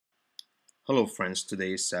Hello friends,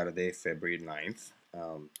 today is Saturday, February 9th,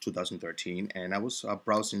 2013, and I was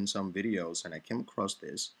browsing some videos and I came across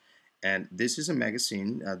this. And this is a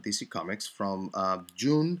magazine, DC Comics, from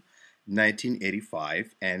June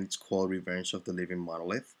 1985, and it's called Revenge of the Living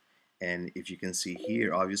Monolith. And if you can see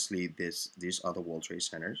here, obviously these are the World Trade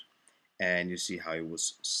Centers, and you see how it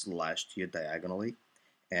was slashed here diagonally.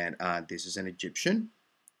 And this is an Egyptian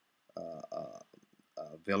uh,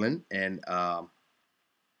 uh, villain, and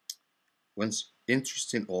what's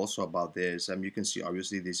interesting also about this, you can see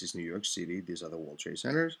obviously this is New York City. These are the World Trade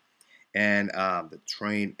Centers and the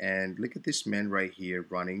train. And look at this man right here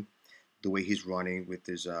running, the way he's running with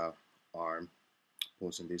his arm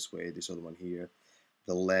posing this way. This other one here,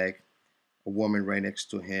 the leg, a woman right next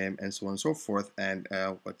to him, and so on and so forth. And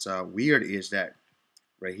what's weird is that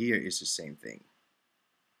right here is the same thing.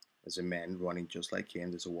 There's a man running just like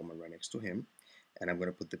him. There's a woman right next to him, and I'm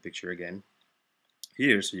gonna put the picture again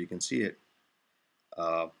here so you can see it.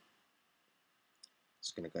 Uh,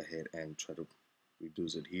 Just gonna go ahead and try to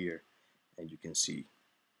reduce it here, and you can see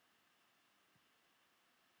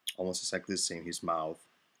almost exactly the same, his mouth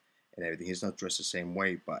and everything. He's not dressed the same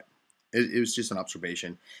way, but it was just an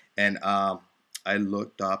observation. And I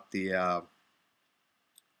looked up the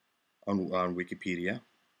on Wikipedia,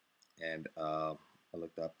 and I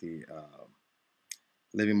looked up the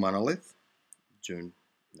Living Monolith, June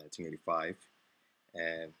 1985,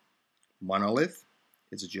 and monolith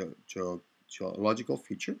is a geological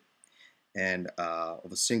feature and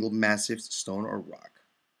of a single massive stone or rock,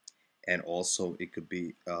 and also it could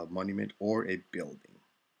be a monument or a building.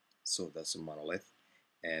 So that's a monolith,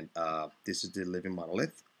 and this is the living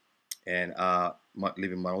monolith. And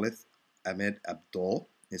living monolith, Ahmed Abdul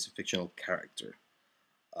is a fictional character.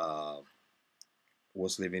 Uh,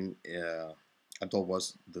 was living. Abdul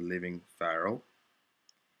was the living pharaoh,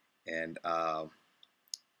 and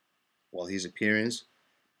well, his appearance,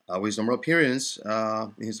 his normal appearance,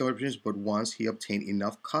 but once he obtained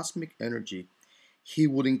enough cosmic energy, he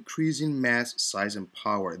would increase in mass, size, and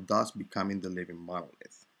power, thus becoming the living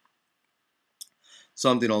monolith.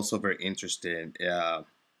 Something also very interesting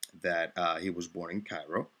that he was born in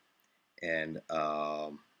Cairo, and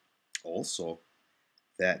also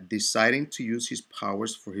that deciding to use his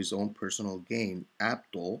powers for his own personal gain,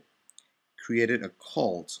 Abdul created a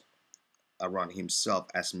cult around himself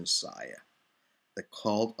as Messiah. The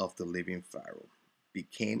cult of the living pharaoh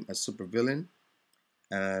became a supervillain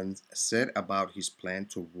and set about his plan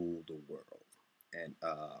to rule the world. And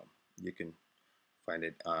you can find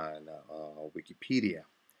it on Wikipedia.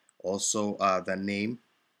 Also, the name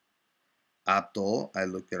Abdul, I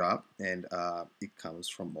looked it up, and it comes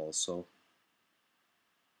from also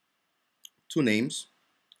two names,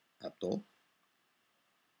 Abdul,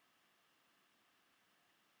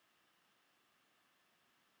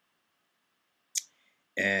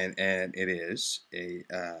 and it is a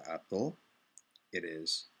Abdul. It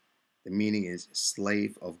is the meaning is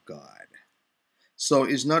slave of God. So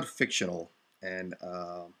it's not fictional, and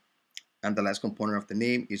the last component of the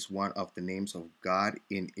name is one of the names of God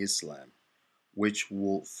in Islam, which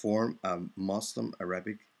will form a Muslim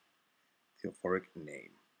Arabic theophoric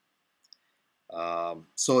name.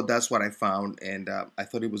 So that's what I found, and I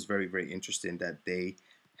thought it was very, very interesting that they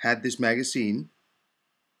had this magazine,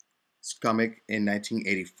 this comic, in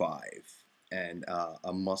 1985, and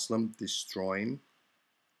a Muslim destroying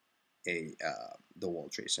a the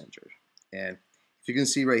World Trade Center. And if you can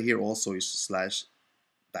see right here, also is slash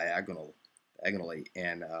diagonally,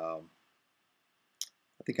 and I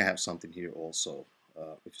think I have something here also,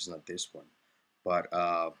 if it's not this one, but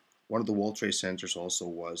one of the World Trade Centers also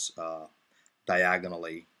was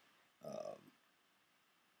diagonally. Um,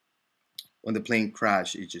 when the plane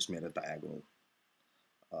crashed, it just made a diagonal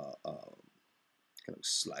kind of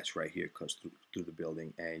slash right here, cuts through the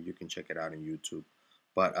building, and you can check it out on YouTube.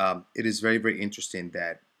 But it is very, very interesting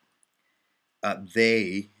that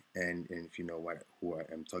they, and if you know who I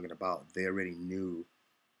am talking about, they already knew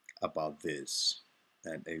about this,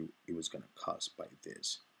 and it was going to cause by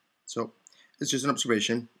this. So it's just an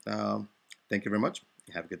observation. Thank you very much.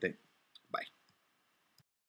 Have a good day.